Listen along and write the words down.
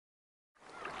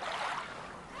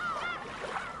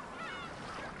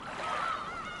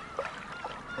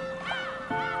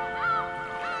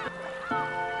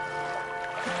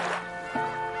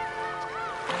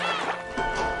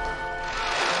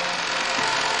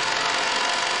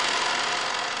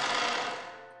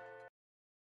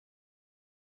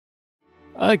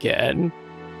Again?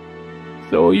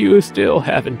 So you still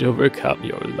haven't overcome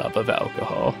your love of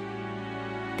alcohol.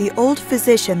 The old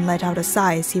physician let out a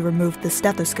sigh as he removed the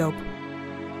stethoscope.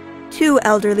 2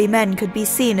 elderly men could be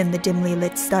seen in the dimly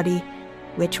lit study,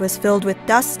 which was filled with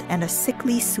dust and a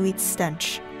sickly sweet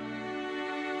stench.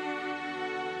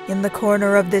 In the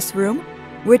corner of this room,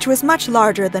 which was much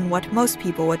larger than what most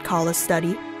people would call a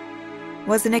study,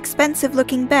 was an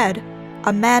expensive-looking bed,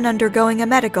 a man undergoing a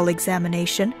medical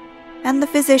examination, and the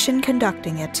physician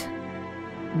conducting it.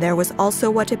 There was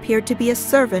also what appeared to be a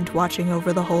servant watching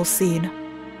over the whole scene.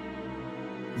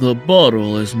 The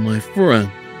bottle is my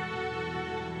friend.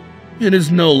 It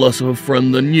is no less of a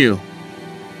friend than you,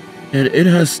 and it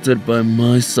has stood by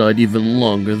my side even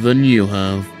longer than you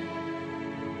have.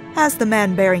 As the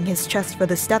man bearing his chest for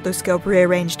the stethoscope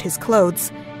rearranged his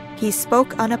clothes, he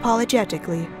spoke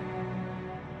unapologetically.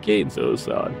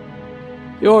 Kinzo-san,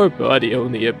 your body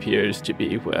only appears to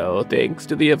be well thanks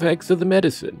to the effects of the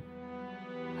medicine.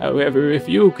 However, if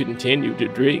you continue to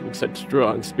drink such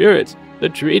strong spirits, the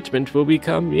treatment will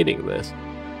become meaningless.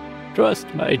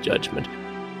 Trust my judgment.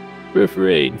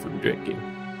 Refrain from drinking.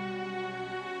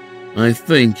 I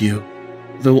thank you,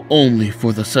 though only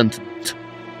for the sentiment.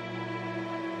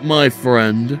 My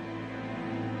friend,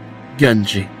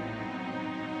 Genji.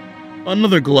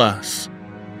 Another glass.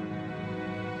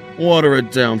 Water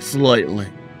it down slightly.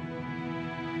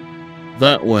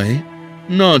 That way,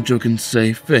 Nanjo can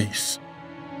save face.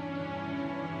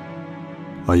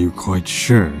 Are you quite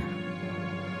sure?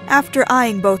 After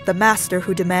eyeing both the master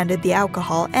who demanded the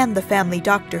alcohol and the family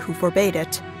doctor who forbade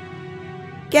it,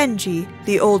 Genji,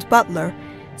 the old butler,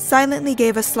 silently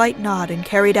gave a slight nod and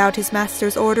carried out his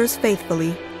master's orders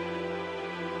faithfully.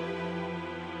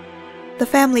 The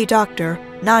family doctor,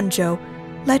 Nanjo,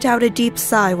 let out a deep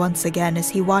sigh once again as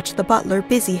he watched the butler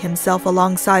busy himself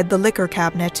alongside the liquor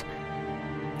cabinet.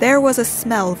 There was a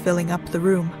smell filling up the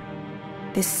room.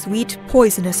 This sweet,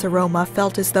 poisonous aroma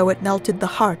felt as though it melted the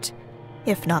heart,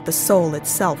 if not the soul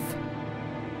itself.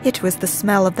 It was the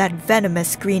smell of that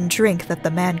venomous green drink that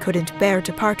the man couldn't bear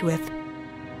to part with.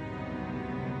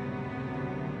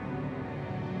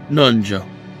 Nanjo,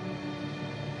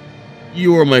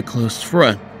 you are my close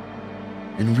friend,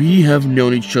 and we have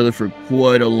known each other for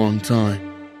quite a long time.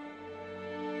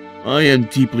 I am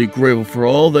deeply grateful for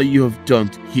all that you have done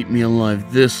to keep me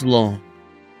alive this long.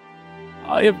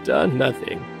 I have done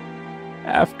nothing.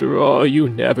 After all, you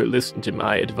never listened to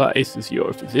my advice as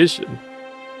your physician.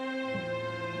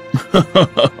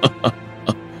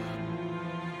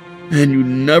 And you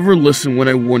never listen when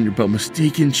I warn you about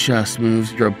mistaken chess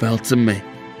moves you're about to make.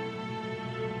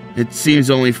 It seems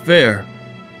only fair,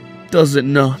 does it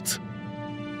not?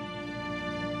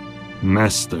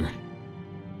 Master.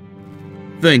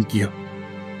 Thank you.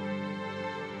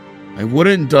 I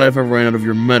wouldn't die if I ran out of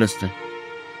your medicine,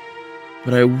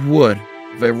 but I would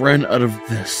if I ran out of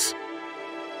this.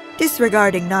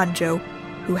 Disregarding Nanjo,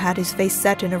 who had his face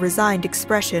set in a resigned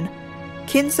expression,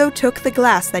 Kinzo took the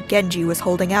glass that Genji was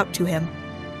holding out to him.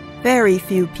 Very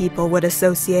few people would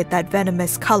associate that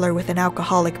venomous color with an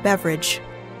alcoholic beverage.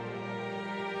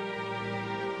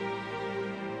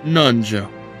 Nanjo,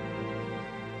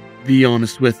 be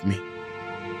honest with me.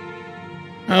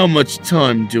 How much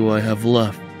time do I have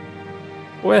left?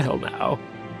 Well now,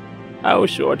 how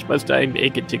short must I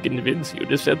make it to convince you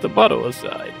to set the bottle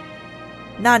aside?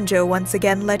 Nanjo once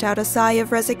again let out a sigh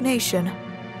of resignation.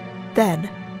 Then,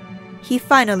 he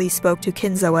finally spoke to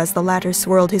Kinzo as the latter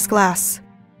swirled his glass.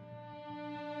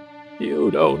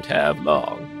 You don't have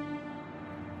long.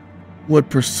 What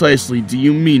precisely do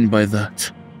you mean by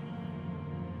that?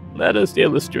 Let us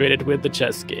illustrate it with the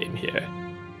chess game here.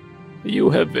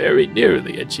 You have very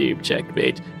nearly achieved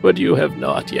checkmate, but you have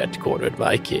not yet cornered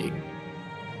my king.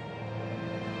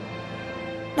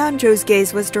 Nanjo's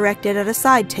gaze was directed at a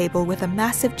side table with a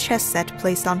massive chess set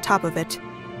placed on top of it.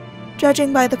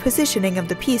 Judging by the positioning of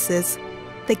the pieces,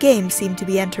 the game seemed to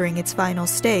be entering its final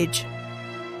stage.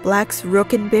 Black's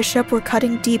rook and bishop were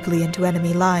cutting deeply into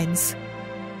enemy lines.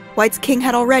 White's king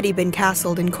had already been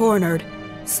castled and cornered,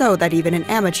 so that even an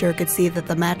amateur could see that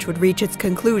the match would reach its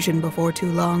conclusion before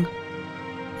too long.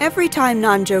 Every time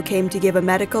Nanjo came to give a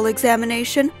medical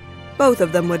examination, both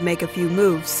of them would make a few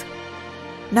moves.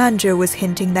 Nanjo was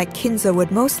hinting that Kinzo would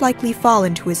most likely fall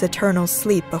into his eternal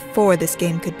sleep before this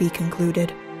game could be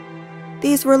concluded.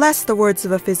 These were less the words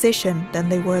of a physician than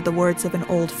they were the words of an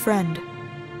old friend.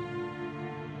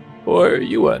 Were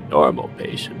you a normal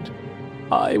patient,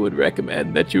 I would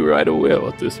recommend that you write a will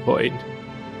at this point.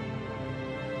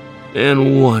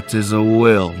 And what is a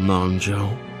will,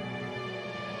 Nanjo?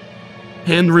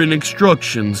 Handwritten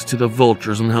instructions to the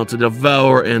vultures on how to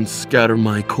devour and scatter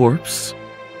my corpse?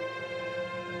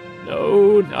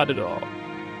 No, not at all.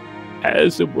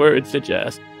 As the word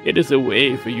suggests, it is a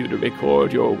way for you to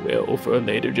record your will for a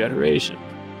later generation.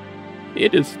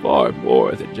 It is far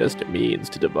more than just a means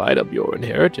to divide up your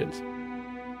inheritance.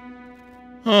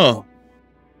 Oh.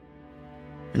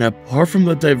 And apart from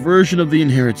the diversion of the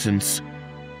inheritance,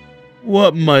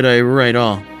 what might I write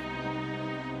off?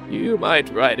 You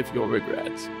might write of your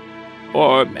regrets,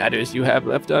 or matters you have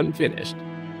left unfinished,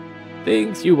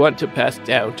 things you want to pass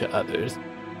down to others,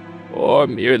 or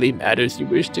merely matters you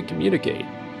wish to communicate.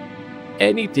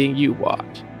 Anything you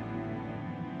want.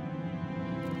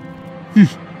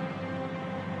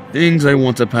 Things I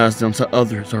want to pass down to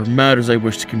others or matters I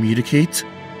wish to communicate?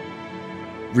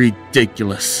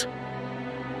 Ridiculous.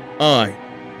 I,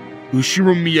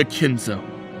 Ushiramiya Kinzo,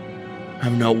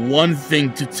 have not one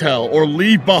thing to tell or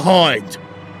leave behind.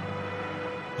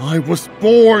 I was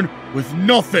born with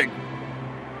nothing.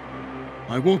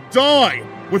 I will die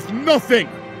with nothing.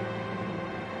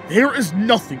 There is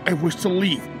nothing I wish to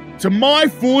leave to my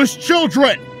foolish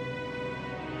children.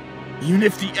 Even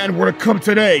if the end were to come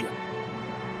today,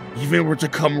 even if it were to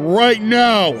come right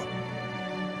now,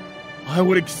 I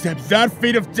would accept that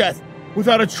fate of death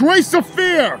without a trace of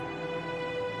fear.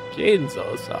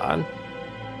 Kinzo-san.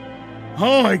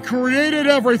 I created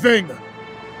everything.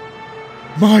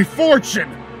 My fortune.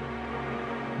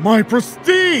 My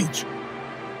prestige.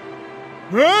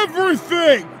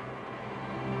 Everything.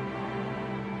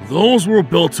 Those were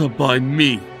built up by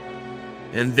me,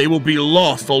 and they will be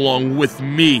lost along with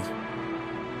me.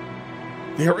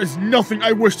 There is nothing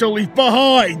I wish to leave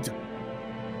behind.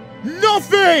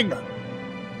 Nothing!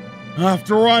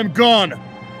 After I'm gone,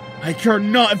 I care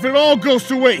not if it all goes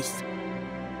to waste.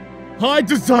 I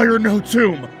desire no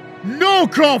tomb, no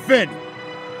coffin.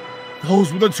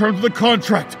 Those were the terms of the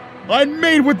contract I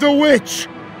made with the witch.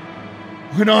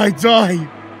 When I die,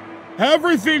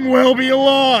 everything will be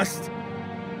lost.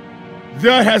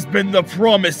 That has been the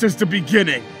promise since the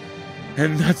beginning,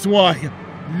 and that's why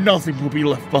nothing will be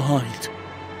left behind.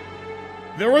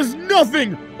 There is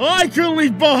nothing I can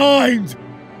leave behind!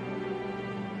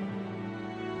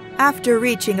 After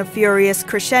reaching a furious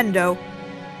crescendo,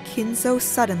 Kinzo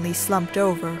suddenly slumped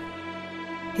over.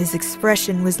 His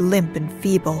expression was limp and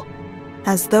feeble,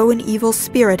 as though an evil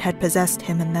spirit had possessed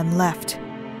him and then left.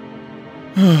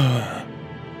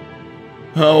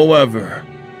 However,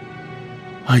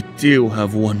 I do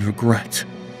have one regret.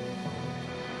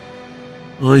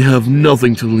 I have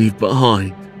nothing to leave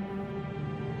behind.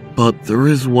 But there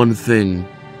is one thing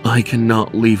I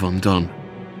cannot leave undone.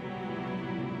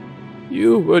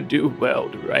 You would do well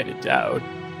to write it down.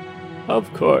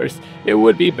 Of course, it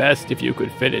would be best if you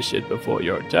could finish it before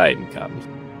your time comes.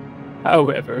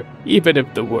 However, even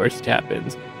if the worst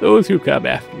happens, those who come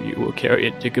after you will carry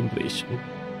it to completion.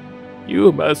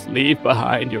 You must leave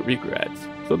behind your regrets,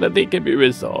 so that they can be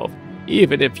resolved,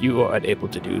 even if you are unable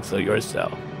to do so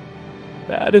yourself.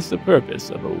 That is the purpose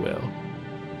of a will.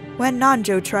 When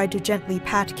Nanjo tried to gently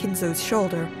pat Kinzo's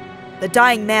shoulder, the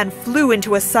dying man flew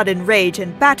into a sudden rage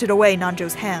and batted away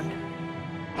Nanjo's hand.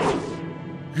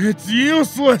 It's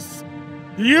useless!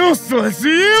 Useless!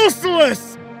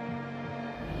 Useless!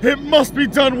 It must be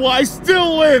done while I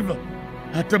still live!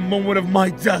 At the moment of my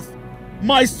death,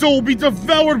 my soul will be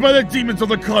devoured by the demons of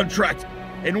the contract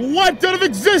and wiped out of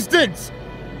existence!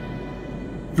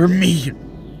 For me,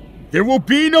 there will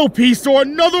be no peace or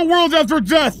another world after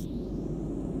death!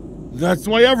 That's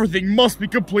why everything must be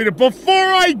completed before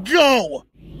I go!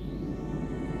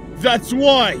 That's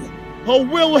why a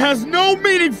will has no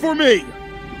meaning for me!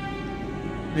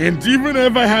 And even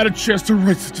if I had a chance to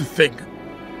write such a thing,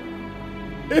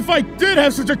 if I did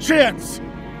have such a chance,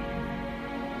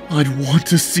 I'd want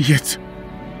to see it.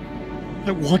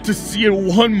 I want to see it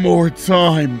one more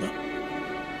time.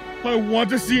 I want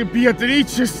to see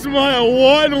Beatrice smile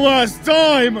one last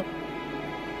time!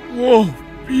 Oh,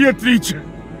 Beatrice!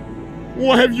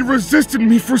 Why have you resisted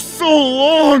me for so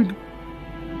long?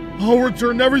 I'll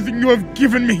return everything you have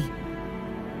given me.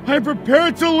 I'm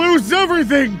prepared to lose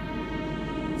everything.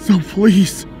 So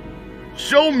please,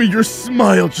 show me your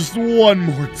smile just one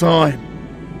more time.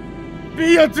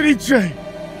 Beatrice,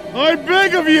 I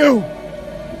beg of you.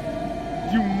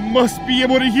 You must be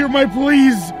able to hear my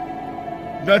pleas.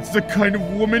 That's the kind of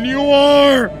woman you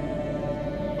are.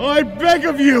 I beg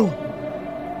of you.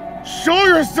 Show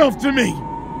yourself to me.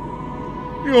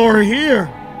 You're here,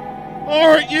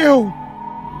 aren't you?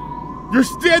 You're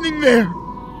standing there,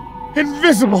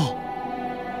 invisible,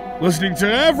 listening to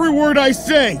every word I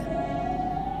say.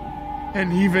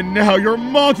 And even now you're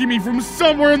mocking me from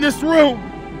somewhere in this room,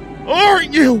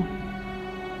 aren't you?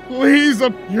 Please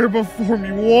appear before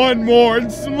me one more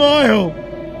and smile.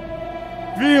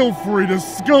 Feel free to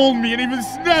scold me and even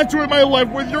snatch away my life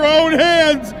with your own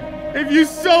hands, if you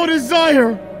so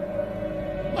desire.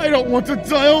 I don't want to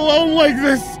die alone like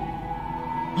this.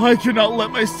 I cannot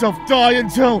let myself die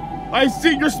until I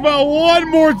see your smile one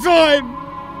more time.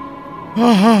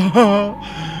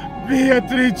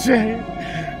 Beatrice!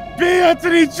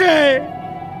 Beatrice!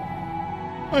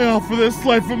 I offer this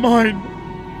life of mine.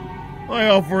 I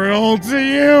offer it all to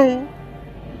you.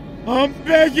 I'm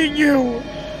begging you.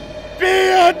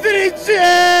 Beatrice!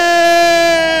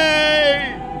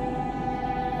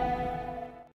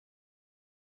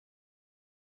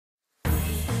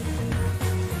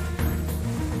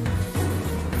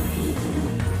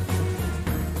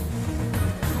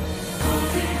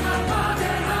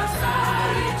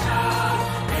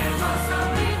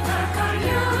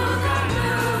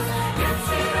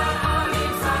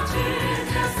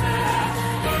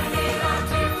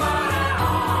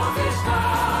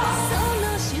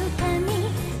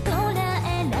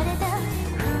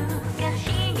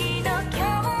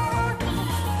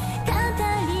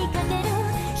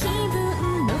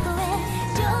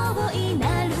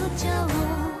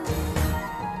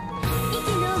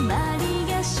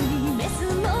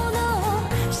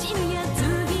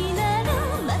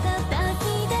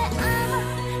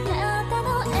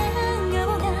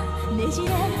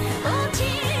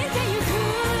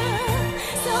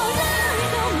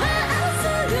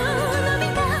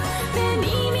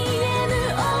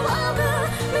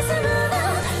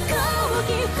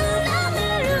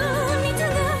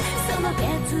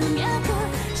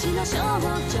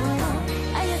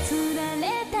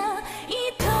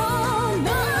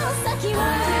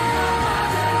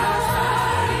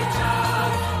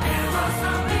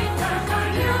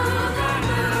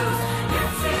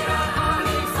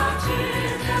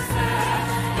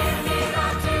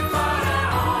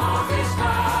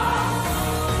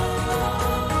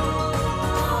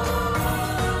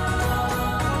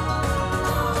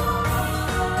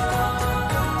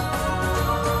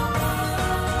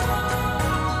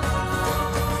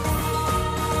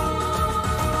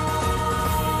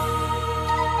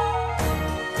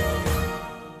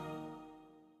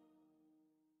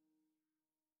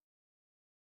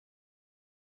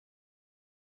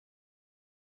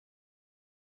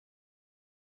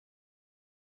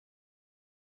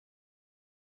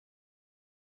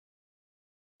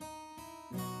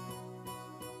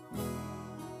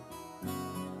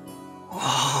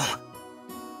 Whoa.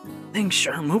 Things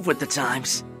sure move with the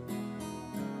times.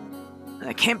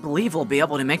 I can't believe we'll be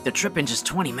able to make the trip in just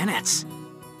 20 minutes.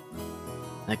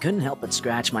 I couldn't help but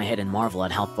scratch my head and marvel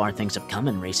at how far things have come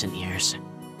in recent years.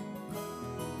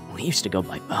 We used to go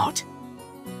by boat.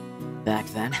 Back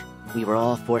then, we were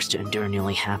all forced to endure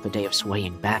nearly half a day of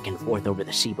swaying back and forth over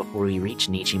the sea before we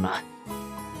reached Nijima.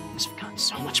 It's gotten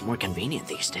so much more convenient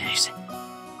these days.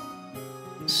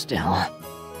 Still,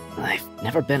 I've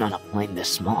never been on a plane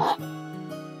this small.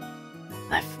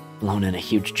 I've flown in a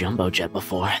huge jumbo jet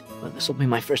before, but this will be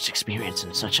my first experience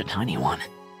in such a tiny one.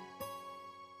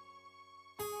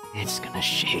 It's gonna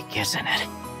shake, isn't it?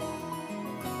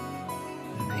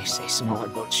 They say smaller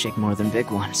boats shake more than big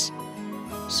ones,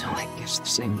 so I guess the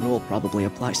same rule probably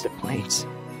applies to planes.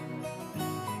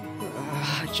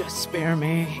 Just spare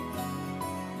me.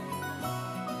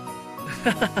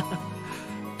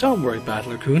 Don't worry,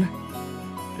 Battler-kun.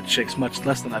 It shakes much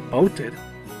less than that boat did.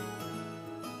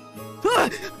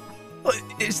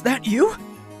 Is that you?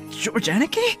 George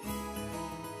Anarchy?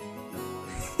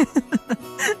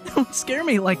 Don't scare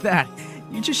me like that.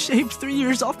 You just shaved 3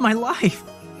 years off my life.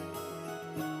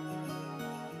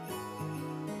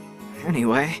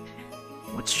 Anyway,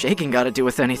 what's shaking got to do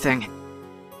with anything?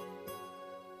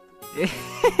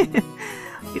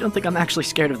 You don't think I'm actually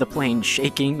scared of the plane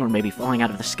shaking or maybe falling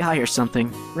out of the sky or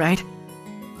something, right?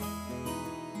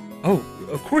 Oh,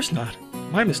 of course not.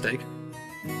 My mistake.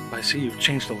 I see you've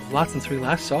changed a lot since we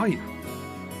last saw you.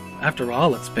 After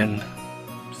all, it's been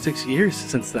 6 years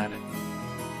since then.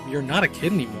 You're not a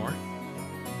kid anymore.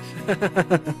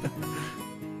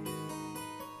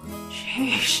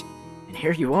 Sheesh. And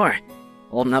here you are,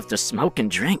 old enough to smoke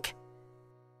and drink.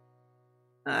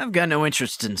 I've got no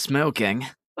interest in smoking,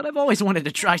 but I've always wanted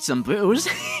to try some booze.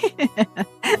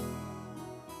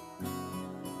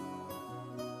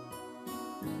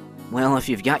 Well, if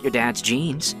you've got your dad's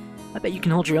genes, I bet you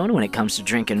can hold your own when it comes to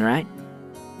drinking, right?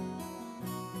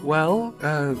 Well,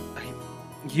 I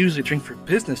usually drink for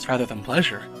business rather than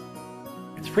pleasure.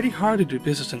 It's pretty hard to do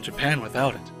business in Japan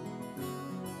without it.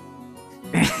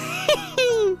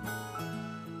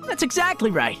 That's exactly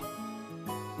right.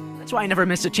 That's why I never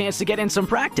miss a chance to get in some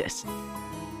practice.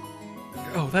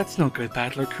 Oh, that's no good,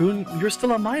 Battler-kun. You're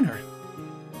still a minor.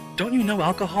 Don't you know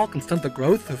alcohol can stunt the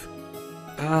growth of...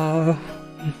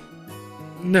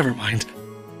 Never mind.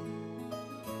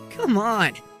 Come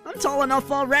on, I'm tall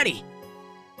enough already.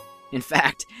 In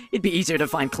fact, it'd be easier to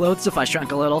find clothes if I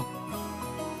shrunk a little.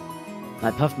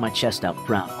 I puffed my chest out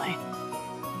proudly.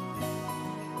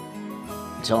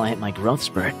 Until I hit my growth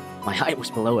spurt, my height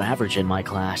was below average in my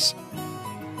class.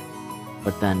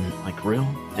 But then I grew,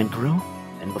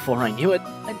 and before I knew it,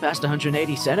 I'd passed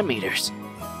 180 centimeters.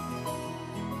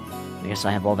 I guess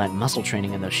I have all that muscle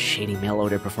training and those shady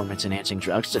mail-order performance-enhancing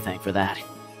drugs to thank for that.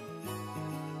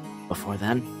 Before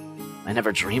then, I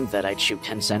never dreamed that I'd shoot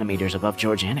 10 centimeters above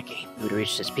George Anarchy, who'd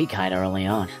reached his peak height early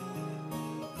on.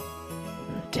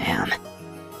 Damn.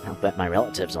 I'll bet my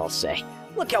relatives all say,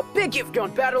 "Look how big you've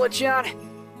grown, Battler-chan!"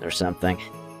 or something.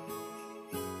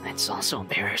 It's also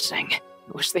embarrassing.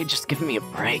 I wish they'd just give me a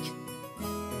break.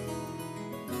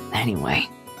 Anyway,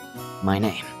 my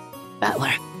name,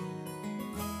 Battler.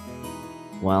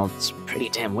 Well, it's pretty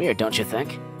damn weird, don't you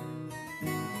think?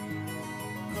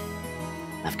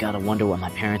 I've gotta wonder what my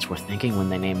parents were thinking when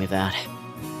they named me that.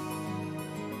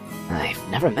 I've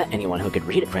never met anyone who could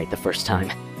read it right the first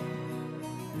time.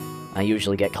 I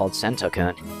usually get called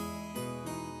Sento-kun.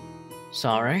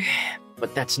 Sorry,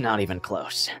 but that's not even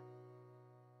close.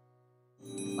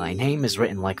 My name is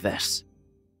written like this.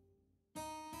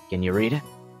 Can you read it?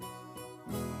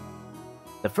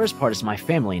 The first part is my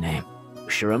family name,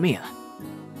 Ushiromiya.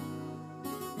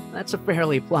 That's a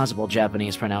fairly plausible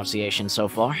Japanese pronunciation so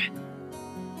far.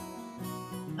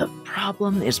 The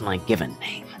problem is my given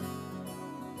name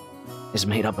is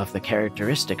made up of the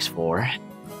characteristics for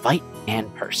fight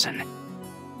and person,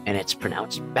 and it's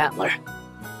pronounced Battler.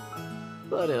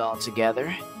 Put it all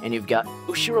together, and you've got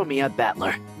Ushiromiya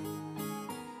Battler.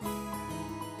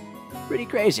 Pretty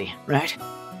crazy, right?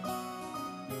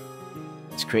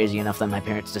 It's crazy enough that my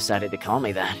parents decided to call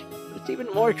me that. But it's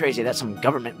even more crazy that some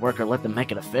government worker let them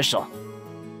make it official.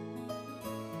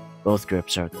 Both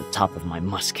groups are at the top of my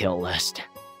must-kill list.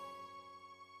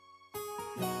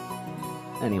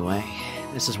 Anyway,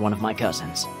 this is one of my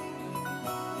cousins.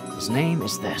 His name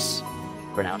is this,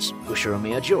 pronounced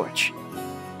Ushiromiya George.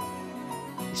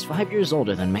 He's 5 years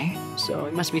older than me, so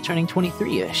he must be turning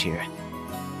 23 this year.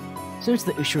 Since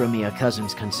the Ushiromiya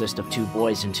cousins consist of 2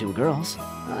 boys and 2 girls,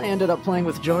 I ended up playing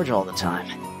with George all the time.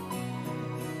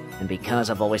 And because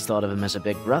I've always thought of him as a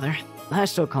big brother, I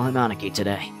still call him Anarchy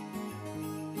today.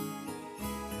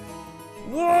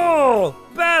 Whoa!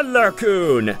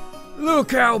 Battler-kun!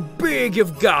 Look how big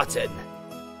you've gotten!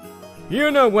 You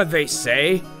know what they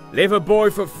say, leave a boy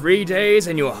for 3 days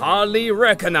and you hardly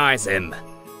recognize him.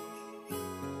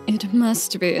 It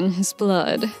must be in his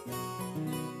blood.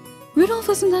 Rudolph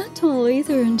wasn't that tall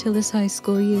either until his high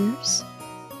school years.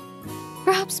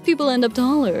 Perhaps people end up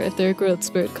taller if their growth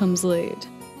spurt comes late.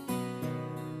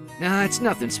 Nah, it's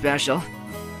nothing special.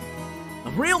 A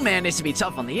real man needs to be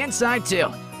tough on the inside, too.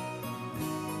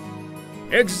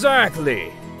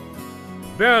 Exactly.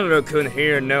 Battler-kun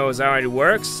here knows how it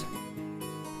works.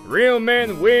 Real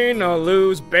men win or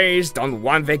lose based on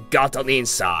what they got on the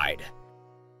inside.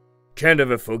 Can't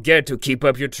ever forget to keep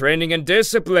up your training and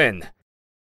discipline.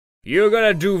 You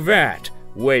gotta do that.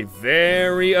 Wait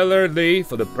very alertly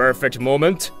for the perfect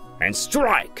moment and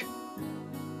strike.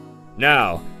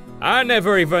 Now, I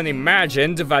never even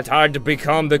imagined that I'd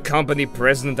become the company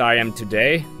president I am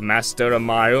today, master of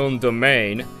my own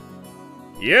domain.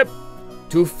 Yep,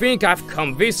 to think I've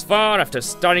come this far after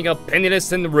starting out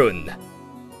penniless and ruined.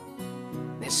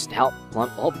 This stout,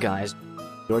 blunt old guy is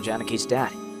George Anarchy's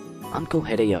dad, Uncle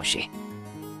Hideyoshi.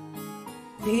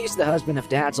 He's the husband of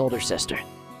Dad's older sister.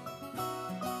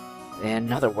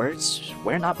 In other words,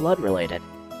 we're not blood related.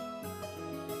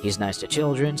 He's nice to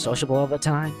children, sociable all the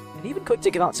time, and even quick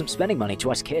to give out some spending money to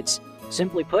us kids.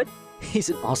 Simply put, he's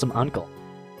an awesome uncle.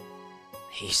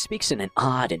 He speaks in an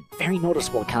odd and very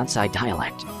noticeable Kansai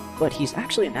dialect, but he's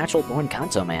actually a natural-born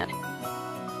Kanto man.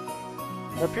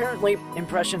 Apparently,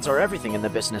 impressions are everything in the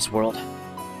business world.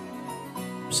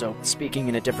 So, speaking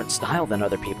in a different style than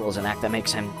other people is an act that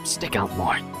makes him stick out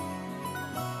more.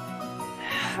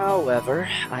 However,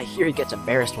 I hear he gets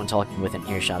embarrassed when talking with an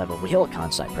earshot of a real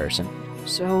Kansai person,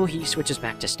 so he switches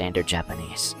back to standard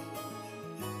Japanese.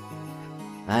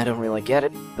 I don't really get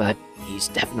it, but he's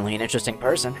definitely an interesting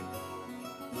person.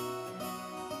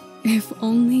 If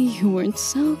only you weren't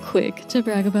so quick to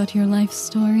brag about your life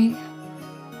story.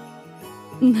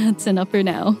 That's enough for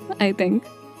now, I think.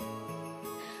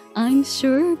 I'm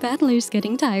sure Battler's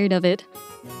getting tired of it.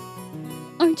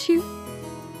 Aren't you?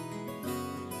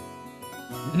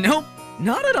 Nope,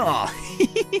 not at all.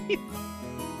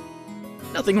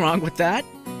 Nothing wrong with that.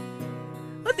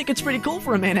 I think it's pretty cool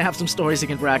for a man to have some stories he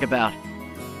can brag about.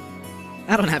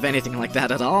 I don't have anything like that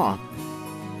at all.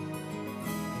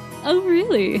 Oh,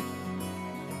 really?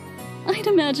 I'd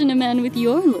imagine a man with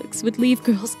your looks would leave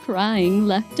girls crying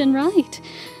left and right.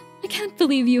 I can't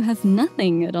believe you have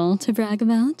nothing at all to brag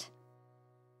about.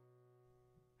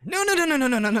 No.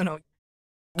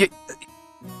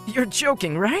 You're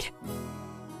joking, right?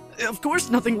 Of course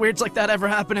nothing weird like that ever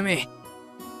happened to me.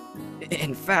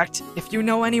 In fact, if you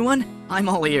know anyone, I'm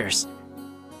all ears.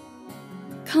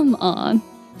 Come on,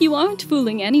 you aren't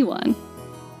fooling anyone.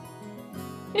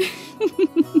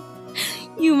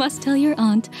 You must tell your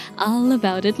aunt all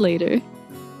about it later.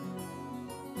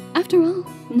 After all,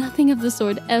 nothing of the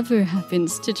sort ever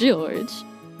happens to George.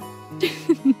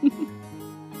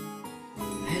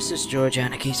 This is George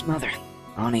Anaki's mother,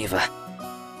 Aunt Eva.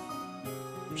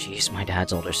 She's my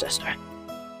dad's older sister.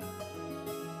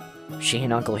 She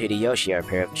and Uncle Hideyoshi are a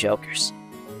pair of jokers.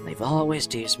 They've always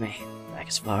teased me, back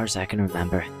as far as I can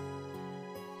remember.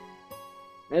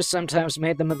 This sometimes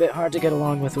made them a bit hard to get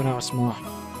along with when I was small.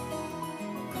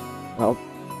 Well,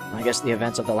 I guess the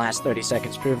events of the last 30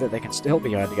 seconds prove that they can still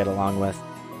be hard to get along with.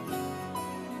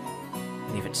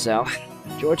 Even so,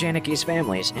 George Anaki's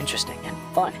family is interesting and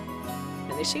fun,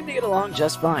 and they seem to get along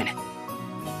just fine.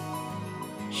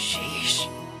 Sheesh,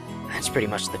 that's pretty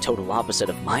much the total opposite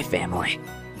of my family.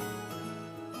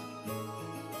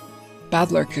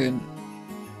 Badler-kun,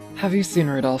 have you seen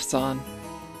Rudolph-san?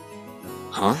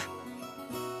 Huh?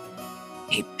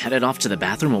 He headed off to the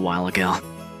bathroom a while ago.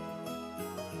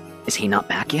 Is he not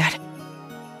back yet?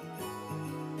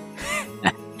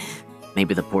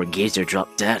 Maybe the poor geezer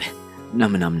dropped dead.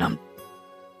 Num num num.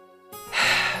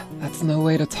 That's no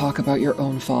way to talk about your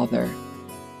own father.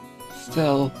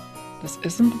 Still, this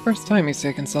isn't the first time he's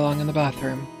taken so long in the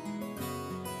bathroom.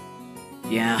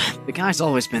 Yeah, the guy's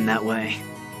always been that way.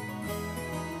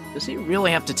 Does he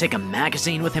really have to take a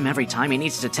magazine with him every time he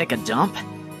needs to take a dump?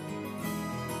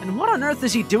 And what on earth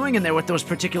is he doing in there with those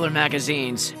particular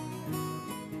magazines?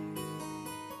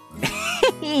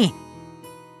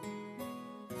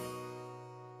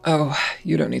 Oh,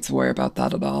 you don't need to worry about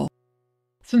that at all.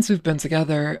 Since we've been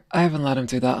together, I haven't let him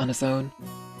do that on his own.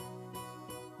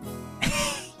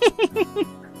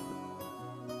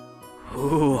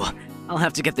 Ooh, I'll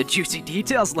have to get the juicy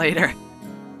details later.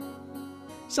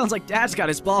 Sounds like Dad's got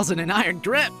his balls in an iron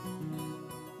grip.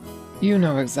 You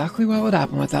know exactly what would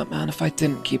happen with that man if I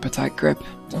didn't keep a tight grip,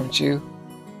 don't you?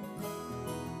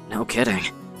 No kidding.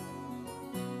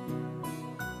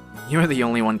 You're the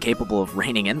only one capable of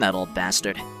reining in that old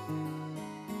bastard.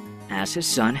 As his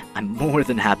son, I'm more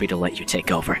than happy to let you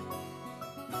take over.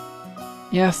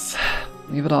 Yes,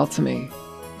 leave it all to me.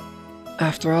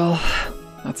 After all,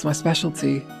 that's my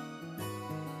specialty.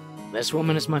 This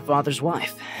woman is my father's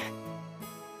wife.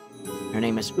 Her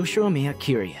name is Ushiromiya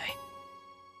Kirie.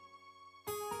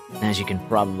 As you can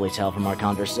probably tell from our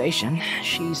conversation,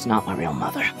 she's not my real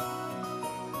mother.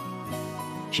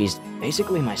 She's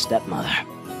basically my stepmother.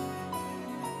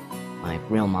 My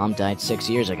real mom died 6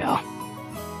 years ago.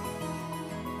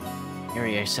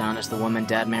 Kirie-san is the woman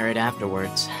Dad married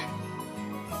afterwards.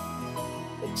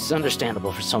 It's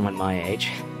understandable for someone my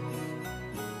age.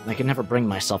 I could never bring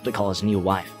myself to call his new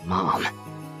wife Mom.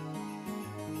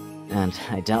 And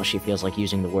I doubt she feels like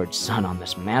using the word son on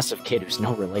this massive kid who's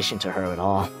no relation to her at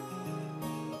all.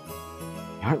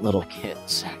 We aren't little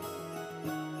kids.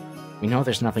 We know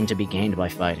there's nothing to be gained by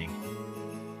fighting.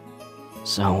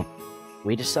 So,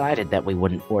 we decided that we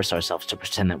wouldn't force ourselves to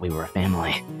pretend that we were a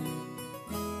family.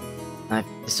 I've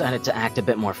decided to act a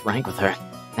bit more frank with her,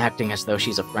 acting as though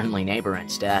she's a friendly neighbor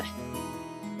instead.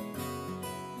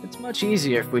 It's much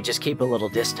easier if we just keep a little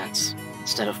distance,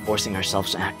 instead of forcing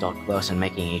ourselves to act all close and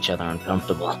making each other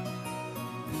uncomfortable.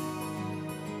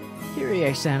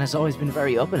 Kirie-san has always been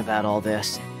very open about all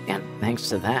this, and thanks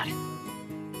to that,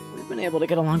 we've been able to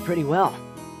get along pretty well.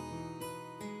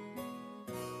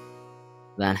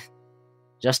 Then,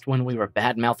 just when we were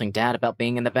bad-mouthing Dad about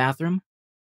being in the bathroom,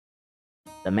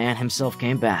 the man himself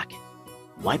came back,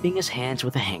 wiping his hands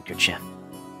with a handkerchief.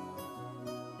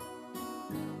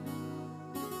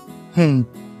 Hey,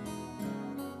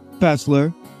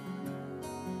 Bachelor.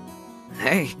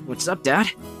 Hey, what's up, Dad?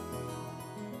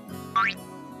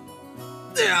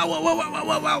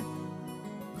 Whoa.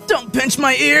 Don't pinch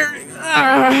my ear!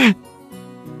 Ah!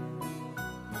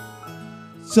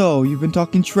 So, you've been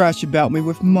talking trash about me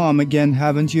with Mom again,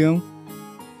 haven't you?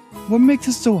 What makes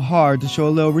it so hard to show a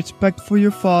little respect for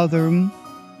your father?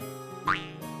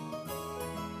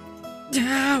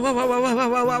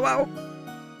 Whoa.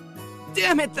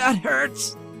 Damn it, that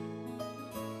hurts!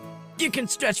 You can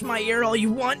stretch my ear all you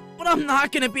want, but I'm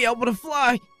not gonna be able to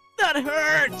fly! That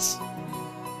hurts!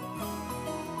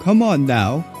 Come on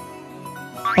now.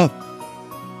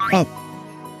 Up,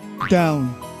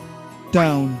 down,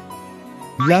 down,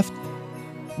 left,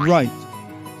 right,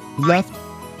 left,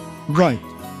 right.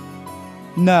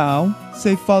 Now,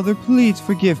 say, Father, please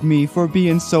forgive me for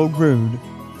being so rude.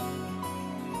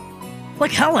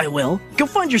 Like hell I will. Go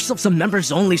find yourself some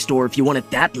members-only store if you want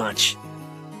it that much.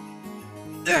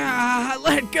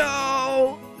 Let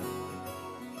go!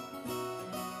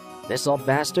 This old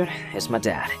bastard is my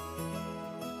dad.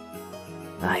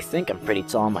 I think I'm pretty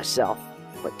tall myself,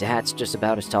 but Dad's just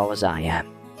about as tall as I am.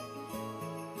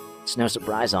 It's no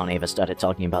surprise Aunt Eva started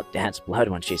talking about Dad's blood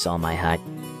when she saw my height.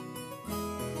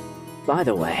 By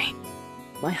the way,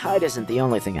 my height isn't the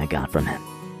only thing I got from him.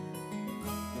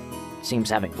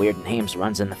 Seems having weird names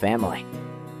runs in the family.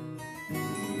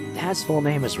 Dad's full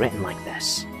name is written like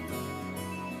this.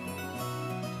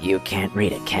 You can't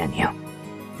read it, can you?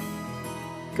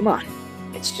 Come on,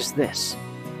 it's just this.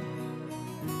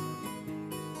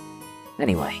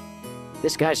 Anyway,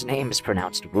 this guy's name is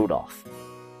pronounced Rudolph.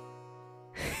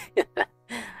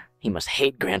 He must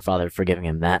hate Grandfather for giving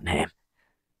him that name.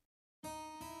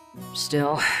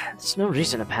 Still, there's no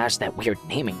reason to pass that weird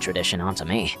naming tradition on to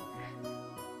me.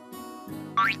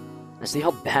 As the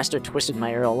old bastard twisted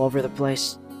my ear all over the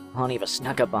place, Aunt Eva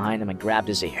snuck up behind him and grabbed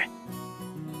his ear.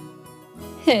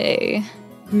 Hey,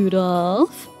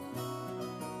 Rudolph.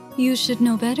 You should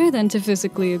know better than to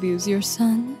physically abuse your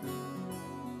son.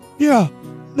 Yeah,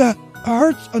 that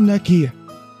hurts, Aneki.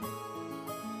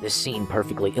 This scene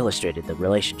perfectly illustrated the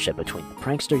relationship between the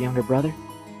prankster younger brother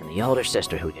and the older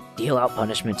sister who could deal out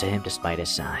punishment to him despite his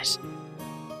size.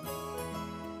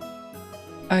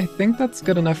 I think that's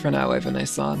good enough for now,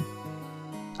 Ivane-san.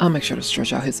 I'll make sure to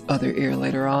stretch out his other ear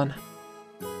later on.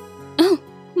 Oh,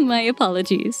 my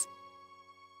apologies.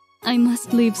 I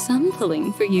must leave some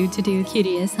pulling for you to do,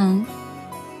 Kirie-san.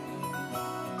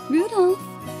 Rudolph,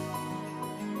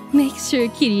 make sure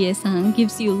Kirie-san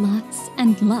gives you lots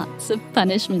and lots of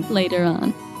punishment later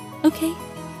on, okay?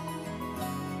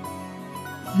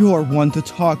 You're one to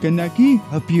talk, Aneki,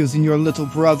 abusing your little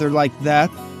brother like that.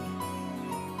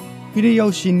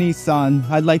 Hideyoshi-ni-san,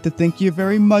 I'd like to thank you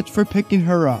very much for picking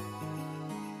her up.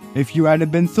 If you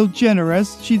hadn't been so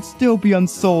generous, she'd still be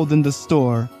unsold in the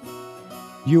store.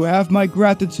 You have my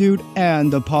gratitude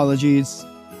and apologies.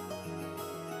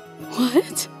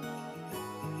 What?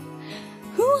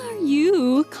 Who are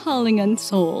you calling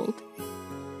unsold?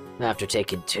 After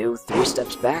taking 2-3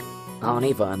 steps back, Aunt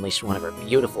Eva unleashed one of her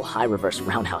beautiful high reverse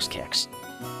roundhouse kicks,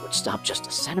 which stopped just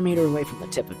a centimeter away from the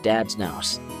tip of Dad's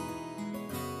nose.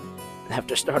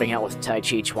 After starting out with Tai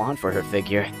Chi Chuan for her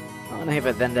figure, Aunt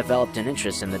Eva then developed an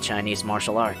interest in the Chinese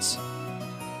martial arts.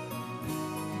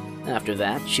 After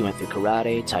that, she went through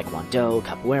karate, taekwondo,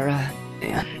 capoeira,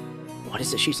 and what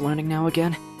is it she's learning now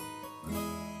again?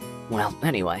 Well,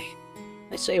 anyway,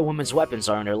 they say a woman's weapons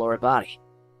are in her lower body,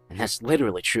 and that's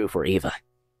literally true for Eva.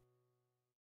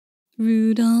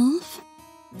 Rudolph?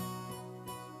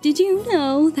 Did you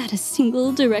know that a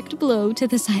single direct blow to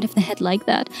the side of the head like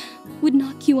that would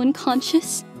knock you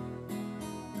unconscious?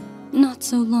 Not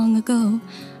so long ago,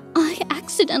 I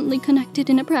accidentally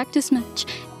connected in a practice match,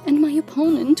 and my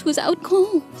opponent was out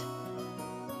cold.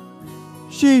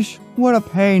 Sheesh, what a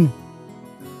pain.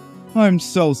 I'm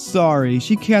so sorry,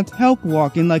 she can't help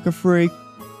walking like a freak.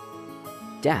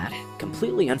 Dad,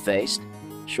 completely unfazed,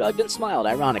 shrugged and smiled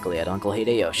ironically at Uncle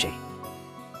Hideyoshi.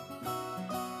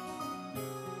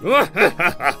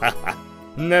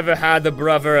 Never had a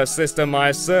brother or sister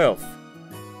myself.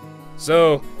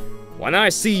 So, when I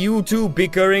see you two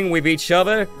bickering with each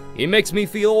other, it makes me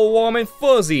feel all warm and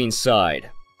fuzzy inside.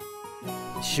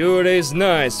 Sure is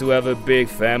nice to have a big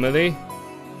family.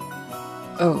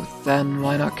 Oh, then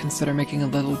why not consider making a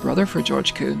little brother for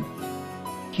George-kun?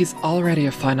 He's already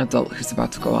a fine adult who's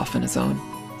about to go off on his own,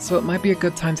 so it might be a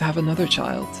good time to have another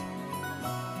child.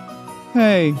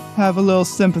 Hey, have a little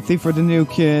sympathy for the new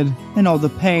kid, and all the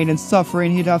pain and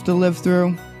suffering he'd have to live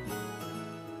through.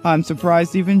 I'm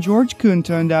surprised even George-kun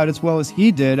turned out as well as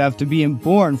he did after being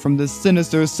born from this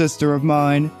sinister sister of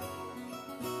mine.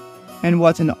 And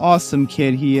what an awesome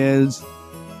kid he is.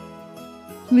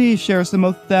 Please share some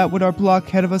of that with our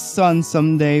blockhead of a son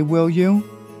someday, will you?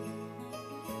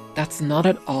 That's not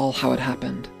at all how it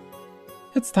happened.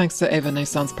 It's thanks to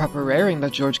Eva-san's proper rearing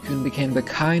that George-kun became the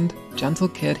kind, gentle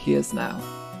kid he is now.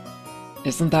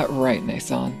 Isn't that right,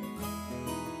 Nason?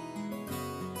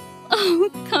 Oh,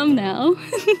 come now.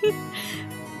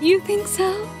 You think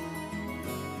so?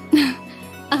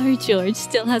 Our George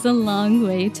still has a long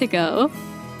way to go.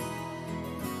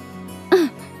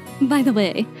 By the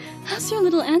way, how's your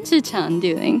little Anja-chan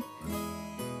doing?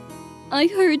 I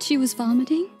heard she was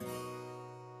vomiting.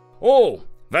 Oh,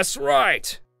 that's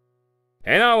right.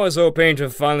 And I was hoping to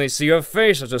finally see her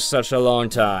face after such a long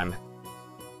time.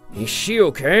 Is she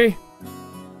okay?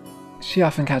 She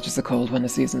often catches a cold when the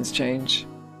seasons change.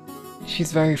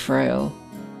 She's very frail.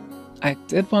 I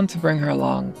did want to bring her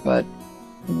along, but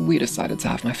we decided to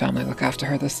have my family look after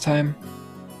her this time.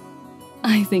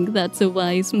 I think that's a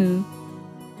wise move.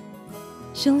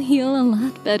 She'll heal a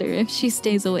lot better if she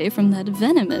stays away from that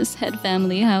venomous head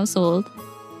family household.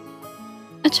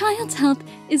 A child's health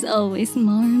is always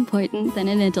more important than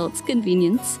an adult's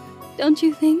convenience, don't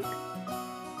you think?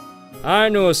 I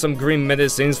know some green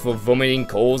medicines for vomiting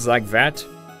colds like that.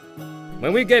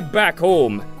 When we get back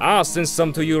home, I'll send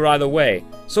some to you right away,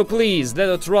 so please let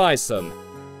her try some.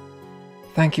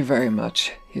 Thank you very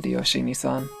much,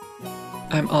 Hideyoshi-san.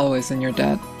 I'm always in your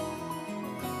debt.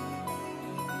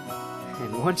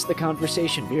 And once the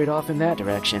conversation veered off in that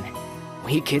direction,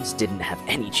 we kids didn't have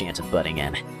any chance of butting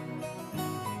in.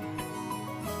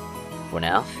 For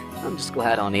now, I'm just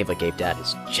glad Aunt Eva gave Dad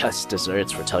his just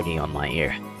desserts for tugging on my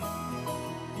ear.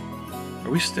 Are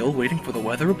we still waiting for the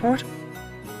weather report?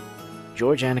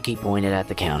 George Anarchy pointed at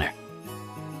the counter.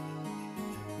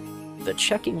 The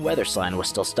checking weather sign was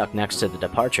still stuck next to the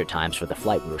departure times for the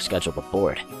flight we were scheduled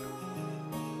aboard.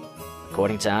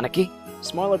 According to Anarchy,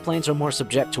 smaller planes are more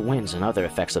subject to winds and other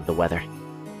effects of the weather.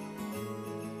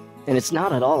 And it's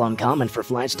not at all uncommon for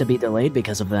flights to be delayed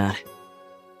because of that.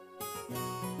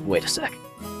 Wait a sec.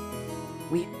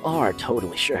 We are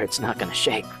totally sure it's not gonna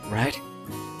shake, right?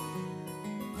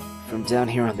 From down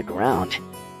here on the ground,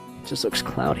 it just looks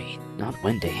cloudy, not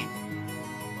windy.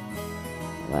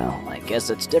 Well, I guess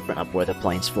it's different up where the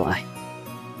planes fly.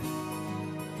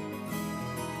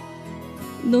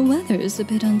 The weather's a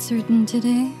bit uncertain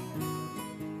today.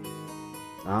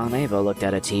 Aunt Eva looked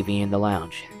at a TV in the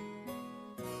lounge.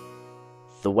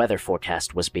 The weather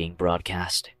forecast was being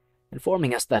broadcast,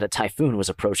 informing us that a typhoon was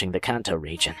approaching the Kanto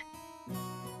region.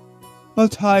 A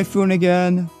typhoon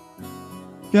again?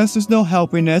 Guess there's no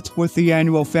helping it with the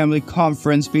annual family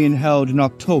conference being held in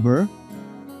October.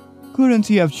 Couldn't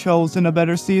he have chosen a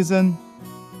better season?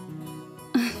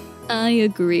 I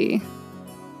agree.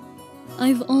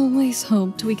 I've always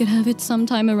hoped we could have it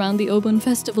sometime around the Obon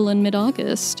Festival in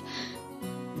mid-August.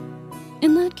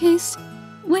 In that case,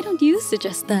 why don't you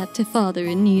suggest that to Father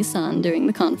and Nissan during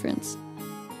the conference?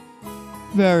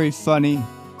 Very funny.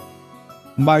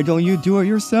 Why don't you do it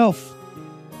yourself?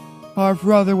 Our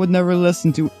brother would never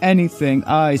listen to anything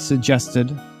I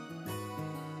suggested.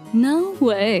 No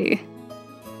way.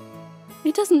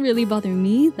 It doesn't really bother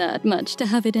me that much to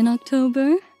have it in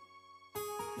October.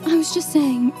 I was just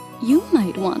saying, you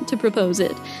might want to propose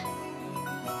it,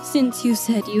 since you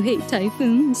said you hate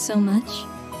typhoons so much.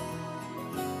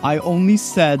 I only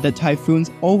said that typhoons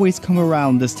always come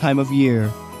around this time of year.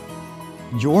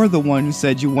 You're the one who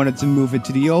said you wanted to move it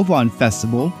to the Obon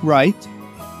Festival, right?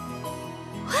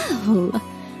 Well,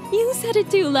 you said it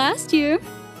too last year.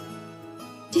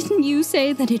 Didn't you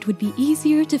say that it would be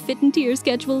easier to fit into your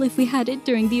schedule if we had it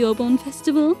during the Obon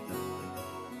Festival?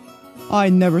 I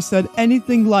never said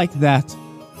anything like that.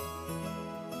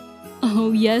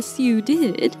 Oh, yes, you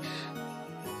did.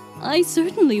 I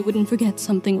certainly wouldn't forget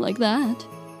something like that.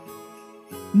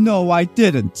 No, I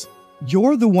didn't.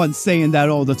 You're the one saying that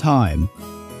all the time.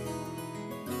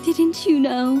 Didn't you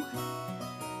know?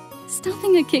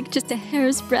 Stopping a kick just a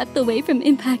hair's breadth away from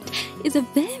impact is a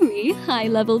very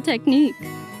high-level technique.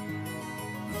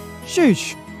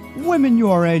 Sheesh, women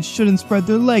your age shouldn't spread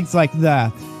their legs like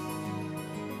that.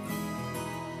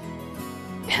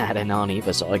 Dad and Aunt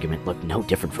Eva's argument looked no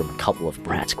different from a couple of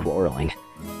brats quarreling.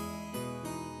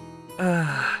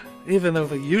 Even though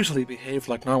they usually behave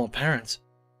like normal parents,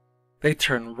 they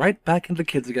turn right back into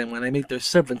kids again when they meet their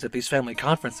siblings at these family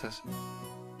conferences.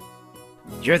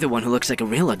 You're the one who looks like a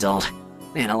real adult,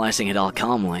 analyzing it all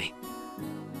calmly.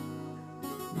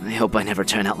 I hope I never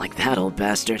turn out like that old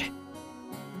bastard.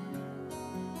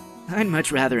 I'd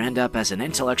much rather end up as an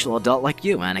intellectual adult like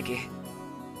you, Anarchy.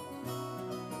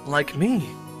 Like me?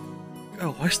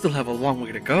 Oh, I still have a long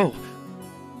way to go.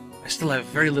 I still have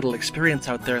very little experience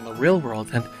out there in the real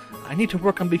world, and I need to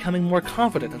work on becoming more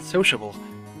confident and sociable.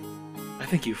 I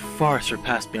think you far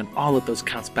surpassed me on all of those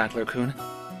counts, Battler-kun.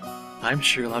 I'm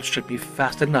sure you'll outstrip me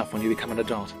fast enough when you become an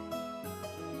adult.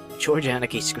 George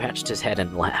Anarchy scratched his head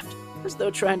and laughed, as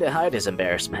though trying to hide his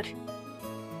embarrassment.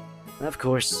 Of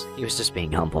course, he was just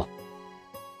being humble.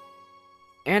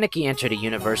 Anarchy entered a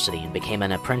university and became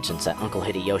an apprentice at Uncle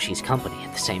Hideyoshi's company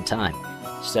at the same time,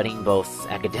 studying both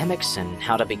academics and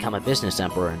how to become a business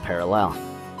emperor in parallel.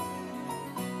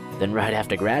 Then right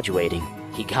after graduating,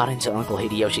 he got into Uncle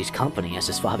Hideyoshi's company as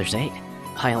his father's aide,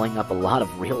 piling up a lot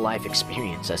of real-life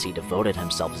experience as he devoted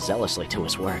himself zealously to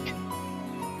his work.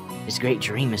 His great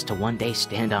dream is to one day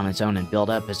stand on his own and build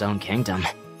up his own kingdom.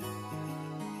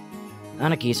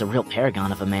 Anaki is a real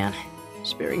paragon of a man,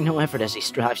 sparing no effort as he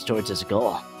strives towards his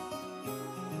goal.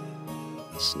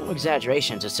 It's no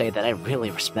exaggeration to say that I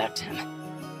really respect him.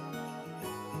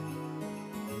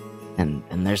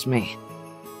 And there's me.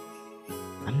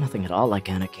 I'm nothing at all like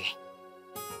Anaki.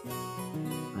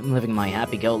 I'm living my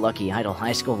happy-go-lucky idle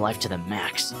high school life to the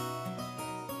max.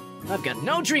 I've got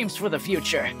no dreams for the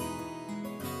future.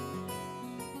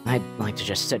 I'd like to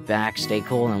just sit back, stay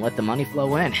cool, and let the money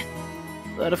flow in.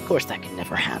 But of course that can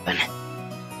never happen.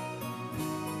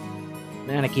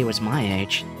 When Anaki was my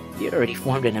age, he had already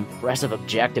formed an impressive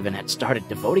objective and had started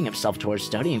devoting himself towards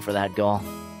studying for that goal.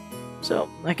 So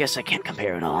I guess I can't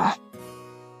compare at all.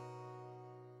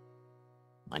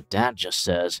 My dad just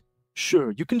says,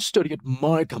 "Sure, you can study at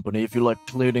my company if you like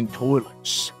cleaning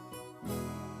toilets."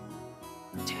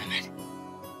 Damn it.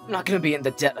 I'm not gonna be in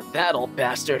the debt of that old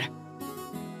bastard.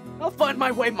 I'll find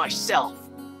my way myself.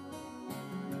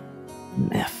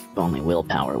 If only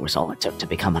willpower was all it took to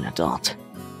become an adult.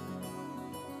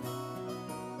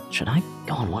 Should I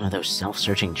go on one of those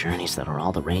self-searching journeys that are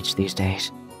all the rage these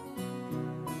days?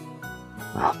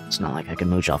 Well, it's not like I can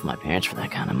mooch off my parents for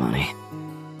that kind of money.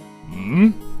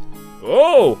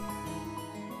 Oh!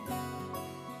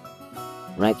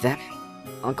 Right then,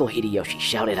 Uncle Hideyoshi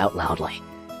shouted out loudly.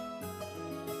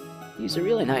 He's a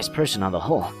really nice person on the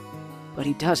whole, but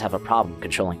he does have a problem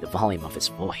controlling the volume of his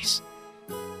voice.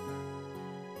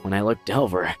 When I looked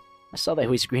over, I saw that he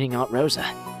was greeting Aunt Rosa,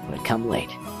 who had come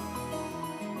late.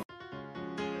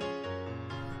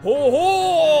 Ho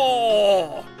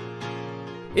ho!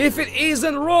 If it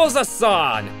isn't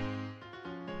Rosa-san!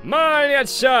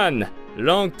 Maria-chan!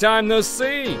 Long time no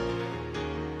see!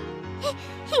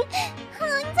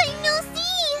 Long time no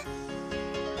see!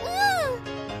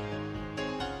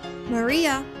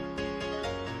 Maria,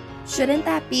 shouldn't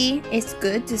that be "it's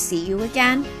good to see you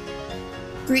again"?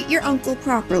 Greet your uncle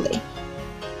properly.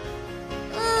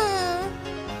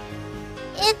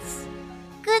 It's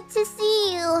good to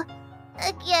see you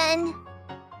again.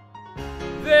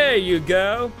 There you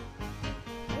go!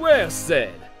 Well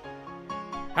said!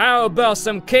 How about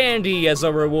some candy as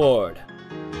a reward?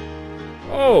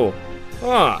 Oh,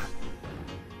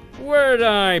 where'd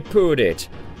I put it?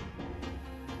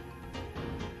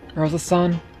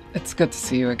 Rosa-san, it's good to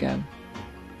see you again.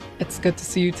 It's good to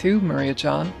see you too,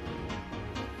 Maria-chan.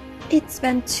 It's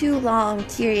been too long,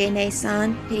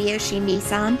 Kirie-ne-san,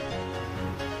 Hideyoshi-ni-san.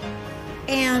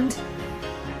 And...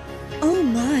 oh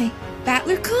my,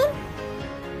 Battler-kun?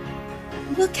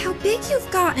 Look how big you've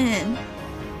gotten!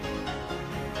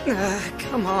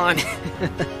 Come on.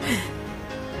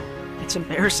 It's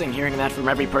embarrassing hearing that from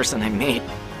every person I meet.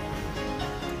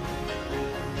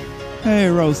 Hey,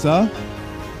 Rosa.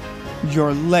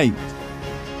 You're late.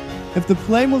 If the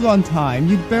plane was on time,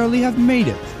 you'd barely have made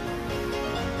it.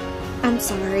 I'm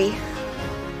sorry.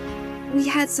 We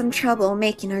had some trouble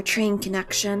making our train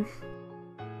connection.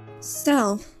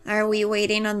 So, are we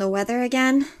waiting on the weather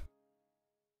again?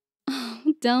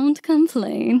 Oh, don't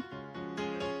complain.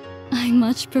 I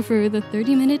much prefer the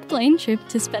 30-minute plane trip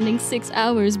to spending 6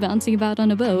 hours bouncing about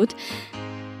on a boat.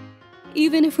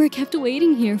 Even if we're kept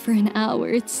waiting here for an hour,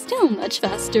 it's still much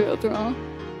faster overall.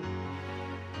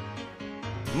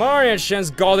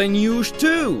 Maria-chan's gotten used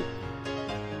too!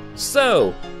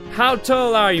 So, how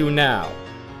tall are you now?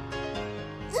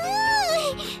 So,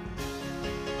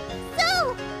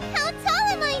 how tall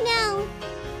am I now?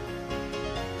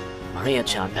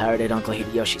 Maria-chan parroted Uncle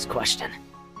Hideyoshi's question,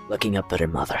 looking up at her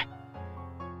mother.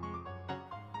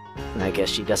 I guess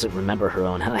she doesn't remember her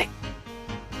own height.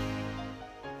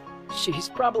 She's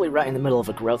probably right in the middle of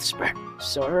a growth spurt,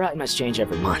 so her height must change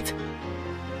every month.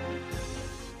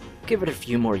 Give it a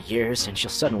few more years and she'll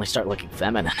suddenly start looking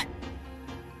feminine.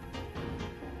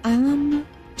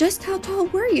 Just how tall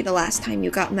were you the last time you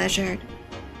got measured?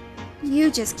 You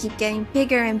just keep getting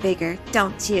bigger and bigger,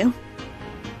 don't you?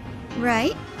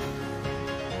 Right?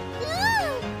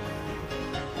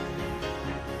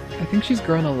 I think she's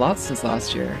grown a lot since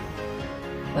last year.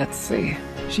 Let's see.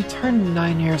 She turned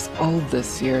 9 years old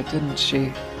this year, didn't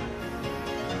she?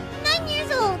 9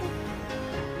 years old!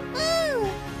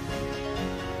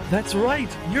 That's right,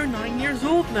 you're 9 years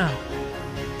old now.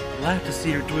 Glad to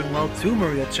see you're doing well too,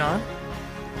 Maria-chan.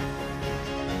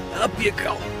 Up you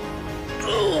go.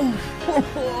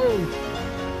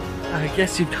 I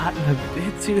guess you've gotten a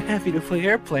bit too heavy to fly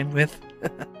airplane with.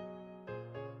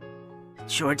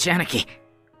 George Anarchy,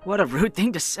 what a rude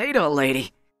thing to say to a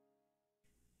lady.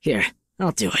 Here,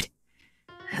 I'll do it.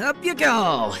 Up you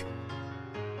go!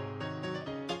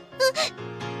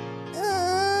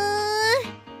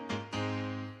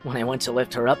 When I went to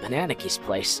lift her up in Aniki's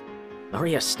place,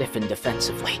 Maria stiffened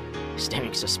defensively,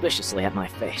 staring suspiciously at my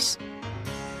face.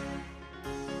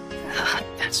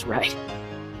 That's right.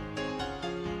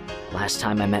 Last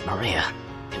time I met Maria,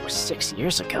 it was 6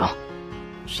 years ago.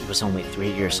 She was only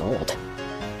 3 years old.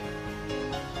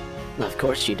 Of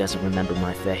course she doesn't remember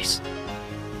my face.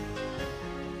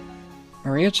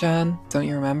 Maria-chan, don't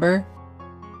you remember?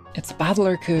 It's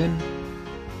Battler-kun.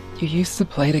 You used to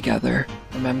play together,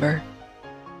 remember?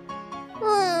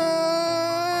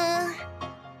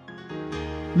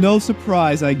 No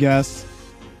surprise, I guess.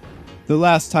 The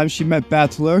last time she met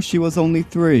Battler, she was only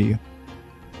 3.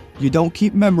 You don't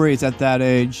keep memories at that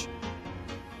age.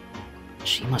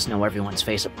 She must know everyone's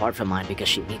face apart from mine because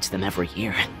she meets them every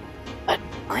year. But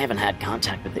I haven't had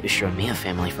contact with the Ushiramiya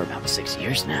family for about 6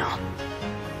 years now.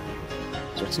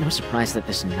 So it's no surprise that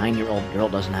this 9-year-old girl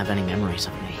doesn't have any memories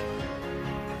of me.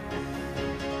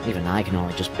 Even I can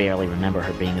only just barely remember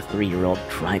her being a 3-year-old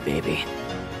crybaby.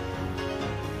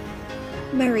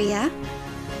 Maria,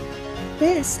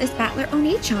 this is Battler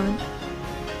Oni-chan,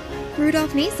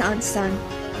 Rudolph Nissan's son.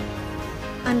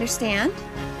 Understand?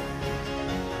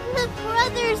 The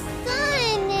brother's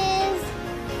son is...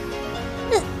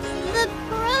 The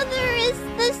brother is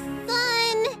the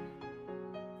son...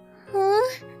 Huh?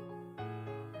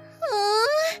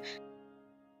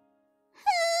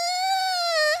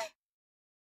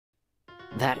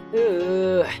 That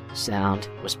sound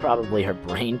was probably her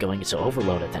brain going into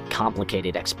overload at that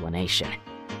complicated explanation.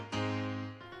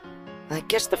 I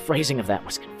guess the phrasing of that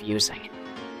was confusing.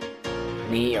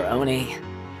 Ni or Oni,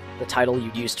 the title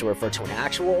you'd use to refer to an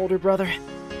actual older brother,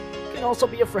 can also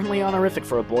be a friendly honorific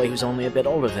for a boy who's only a bit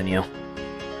older than you.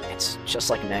 It's just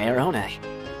like Ne or One,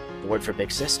 the word for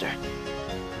big sister.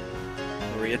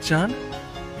 Maria-chan,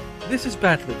 this is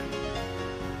Battler.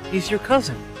 He's your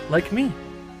cousin, like me.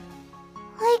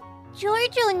 Like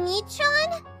George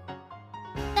Oni-chan?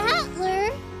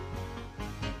 Battler?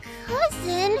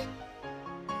 Cousin?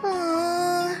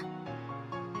 Aww.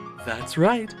 That's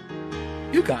right.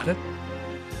 You got it.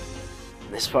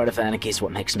 This part of Aniki's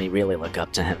what makes me really look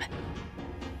up to him.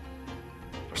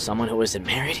 For someone who isn't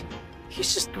married,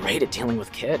 he's just great at dealing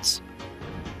with kids.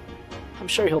 I'm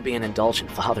sure he'll be an indulgent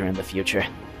father in the future.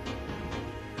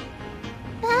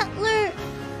 Battler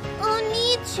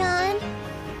Oni-chan?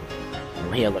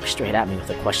 Maria looked straight at me with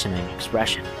a questioning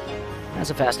expression, as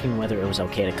if asking whether it was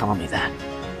okay to call me that.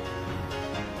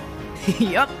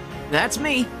 Yup, that's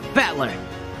me, Battler.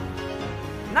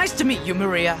 Nice to meet you,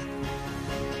 Maria.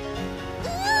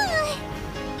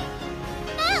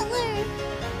 Battler!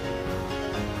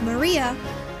 Maria,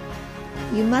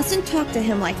 you mustn't talk to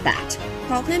him like that.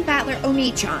 Call him Battler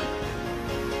Oni-chan.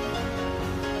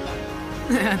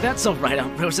 That's alright,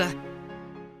 Aunt Rosa.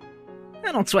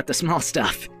 I don't sweat the small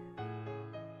stuff.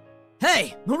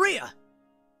 Hey, Maria!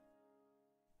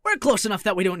 We're close enough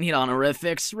that we don't need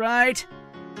honorifics, right?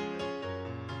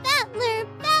 Battler!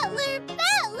 Battler!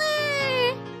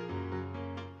 Battler!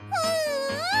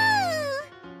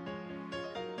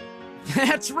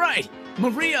 That's right!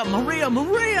 Maria, Maria,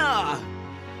 Maria!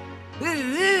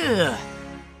 Ugh.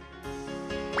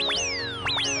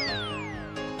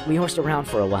 We horsed around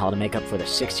for a while to make up for the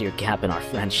 6-year gap in our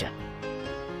friendship.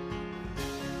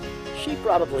 She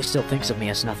probably still thinks of me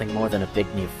as nothing more than a big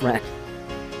new friend,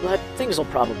 but things will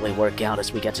probably work out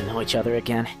as we get to know each other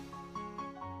again.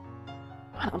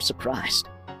 But I'm surprised.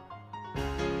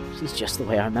 She's just the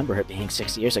way I remember her being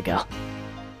 6 years ago.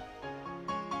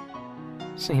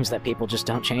 Seems that people just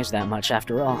don't change that much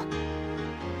after all.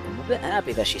 I'm a bit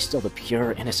happy that she's still the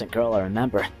pure, innocent girl I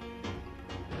remember.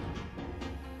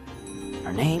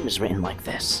 Her name is written like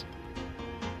this.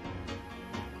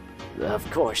 Of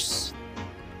course,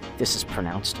 this is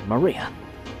pronounced Maria.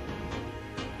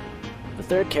 The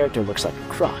third character looks like a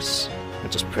cross,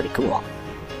 which is pretty cool.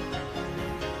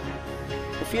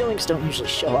 The feelings don't usually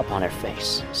show up on her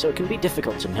face, so it can be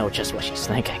difficult to know just what she's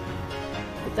thinking.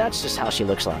 But that's just how she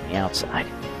looks on the outside.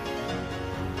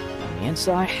 On the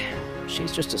inside,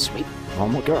 she's just a sweet,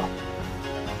 normal girl.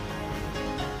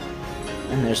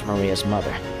 Then there's Maria's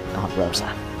mother, Aunt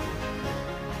Rosa.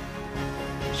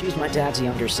 She's my dad's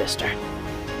younger sister.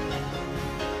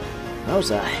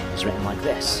 Rosa is written like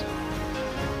this.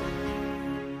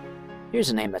 Here's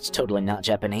a name that's totally not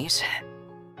Japanese.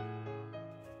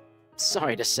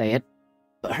 Sorry to say it,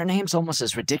 but her name's almost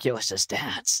as ridiculous as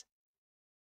Dad's.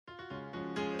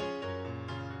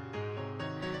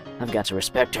 I've got to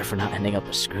respect her for not ending up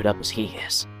as screwed up as he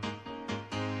is.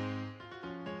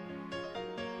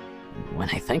 When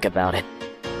I think about it,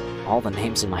 all the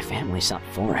names in my family sound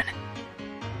foreign.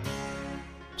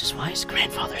 Which is why his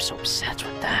grandfather's so obsessed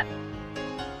with that.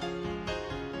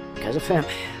 Because of him,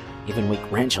 Even we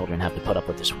grandchildren have to put up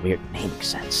with this weird naming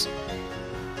sense.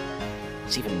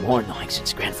 It's even more annoying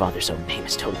since grandfather's own name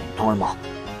is totally normal.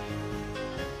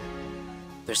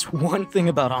 There's one thing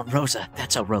about Aunt Rosa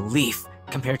that's a relief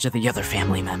compared to the other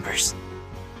family members.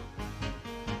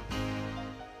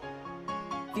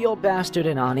 The old bastard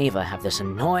and Aunt Eva have this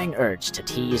annoying urge to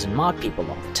tease and mock people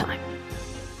all the time.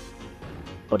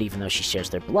 But even though she shares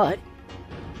their blood,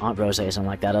 Aunt Rosa isn't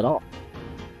like that at all.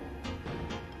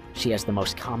 She has the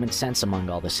most common sense among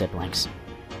all the siblings.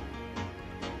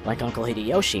 Like Uncle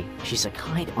Hideyoshi, she's a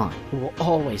kind aunt who will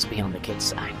always be on the kid's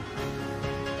side.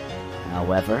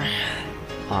 However,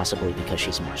 possibly because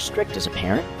she's more strict as a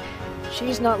parent,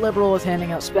 she's not liberal with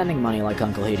handing out spending money like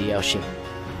Uncle Hideyoshi.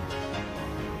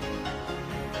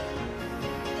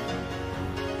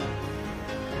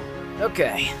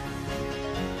 Okay.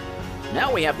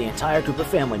 Now we have the entire group of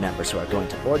family members who are going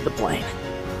to board the plane.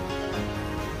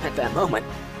 At that moment,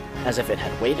 as if it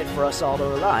had waited for us all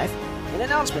to arrive, an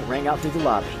announcement rang out through the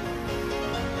lobby.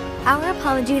 Our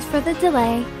apologies for the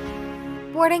delay.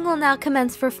 Boarding will now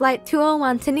commence for Flight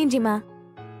 201 to Nijima.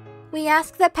 We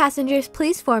ask that passengers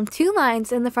please form 2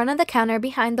 lines in the front of the counter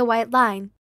behind the white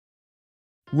line.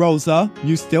 Rosa,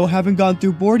 you still haven't gone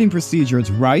through boarding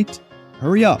procedures, right?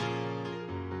 Hurry up.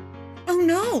 Oh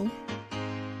no!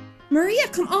 Maria,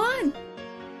 come on!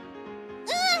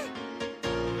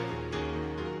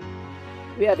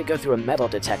 We had to go through a metal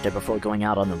detector before going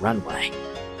out on the runway.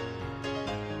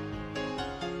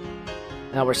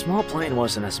 Our small plane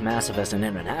wasn't as massive as an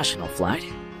international flight,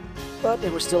 but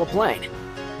it was still a plane.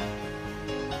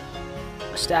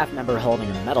 A staff member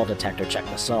holding a metal detector checked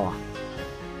us all.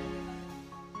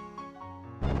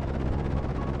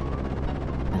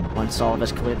 And once all of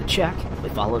us cleared the check, we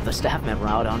followed the staff member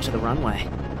out onto the runway.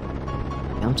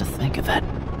 Come to think of it,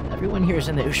 everyone here is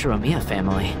in the Ushiromiya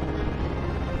family.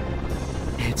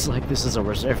 It's like this is a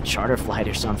reserved charter flight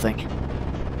or something.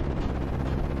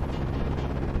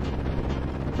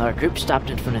 Our group stopped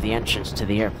in front of the entrance to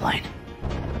the airplane.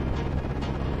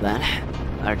 Then,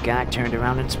 our guide turned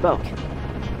around and spoke,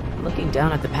 looking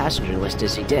down at the passenger list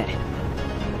as he did.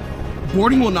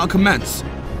 Boarding will now commence.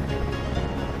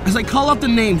 As I call out the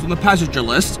names on the passenger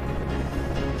list,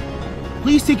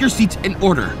 please take your seats in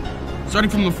order,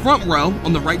 starting from the front row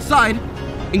on the right side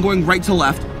and going right to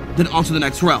left, then onto the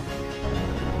next row.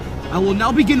 I will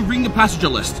now begin reading the passenger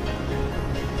list.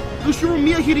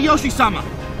 Ushiromiya Hideyoshi-sama.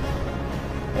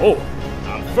 Oh,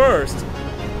 I'm first.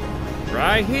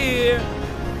 Right here.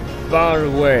 By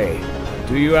the way,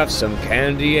 do you have some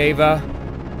candy, Ava?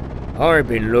 I've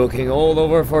been looking all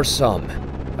over for some,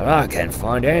 but I can't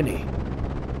find any.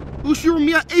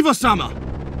 Ushiromiya Eva-sama.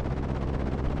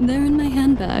 They're in my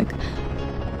handbag.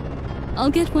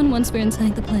 I'll get one once we're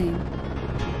inside the plane.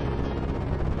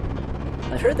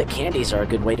 I've heard that candies are a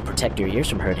good way to protect your ears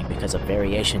from hurting because of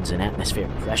variations in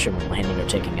atmospheric pressure when landing or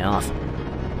taking off.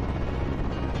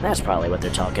 That's probably what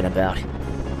they're talking about.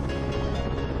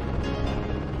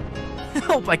 I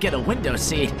hope I get a window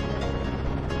seat.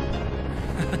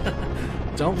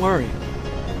 Don't worry.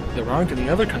 There aren't any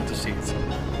other kinds of seats.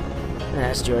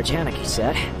 As George Haneke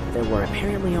said, there were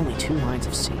apparently only 2 lines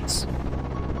of seats.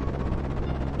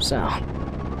 So,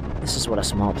 this is what a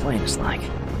small plane is like.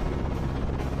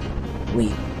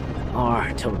 We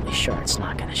are totally sure it's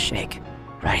not gonna shake,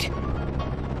 right?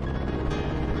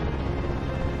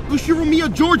 Ushiromiya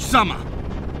George-sama.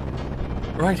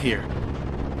 Right here.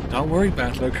 Don't worry,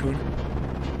 Battler-kun.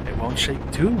 It won't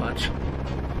shake too much.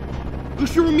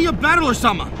 Ushiromiya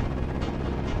Battler-sama.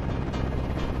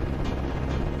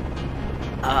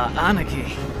 Anaki,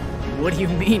 what do you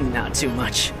mean, not too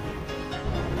much?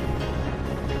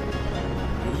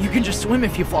 You can just swim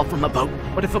if you fall from a boat,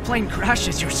 but if a plane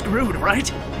crashes, you're screwed,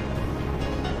 right?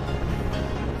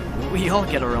 We all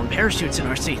get our own parachutes in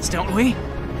our seats, don't we?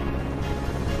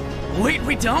 Wait,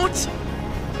 we don't?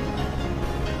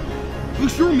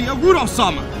 Ushiromiya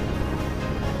Rudolph-sama.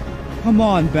 Come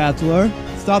on, Battler.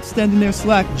 Stop standing there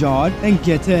slack-jawed and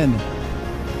get in.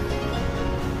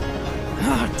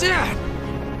 Oh, Dad!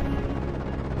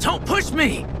 Don't push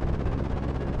me!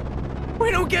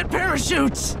 We don't get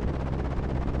parachutes!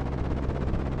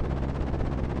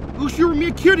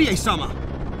 Ushiromiya Kirie-sama.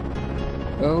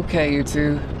 Okay, you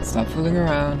two. Stop fooling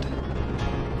around.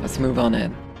 Let's move on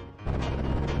in.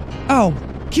 Ow!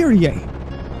 Kyrie!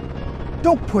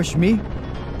 Don't push me!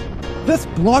 This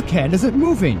blockhead isn't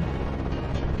moving!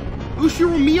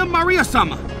 Ushiromiya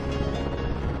Maria-sama.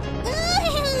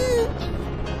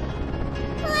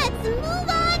 Let's move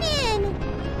on in!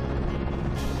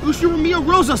 Ushiromiya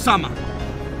Rosa-sama.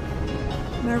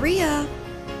 Maria,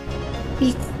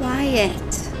 be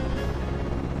quiet.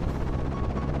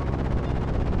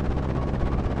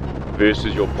 This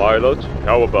is your pilot,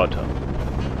 Kawabata.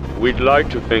 We'd like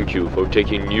to thank you for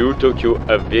taking New Tokyo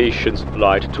Aviation's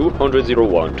Flight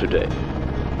 201 today.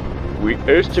 We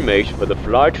estimate that the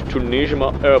flight to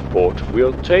Nijima Airport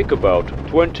will take about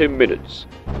 20 minutes.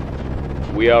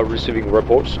 We are receiving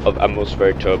reports of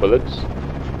atmospheric turbulence.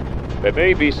 There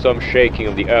may be some shaking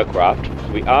of the aircraft,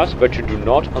 so we ask that you do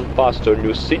not unfasten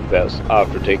your seatbelts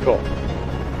after takeoff.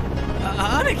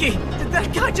 Aniki, did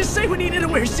that guy just say we needed to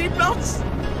wear seatbelts?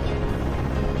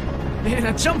 In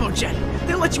a jumbo jet,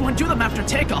 they let you undo them after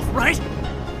takeoff, right?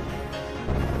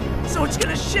 So it's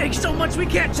gonna shake so much we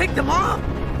can't take them off?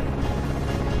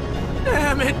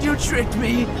 Damn it, you tricked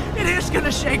me. It is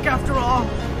gonna shake after all.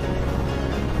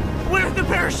 Where are the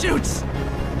parachutes?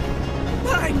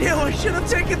 I knew I should have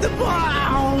taken them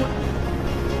out.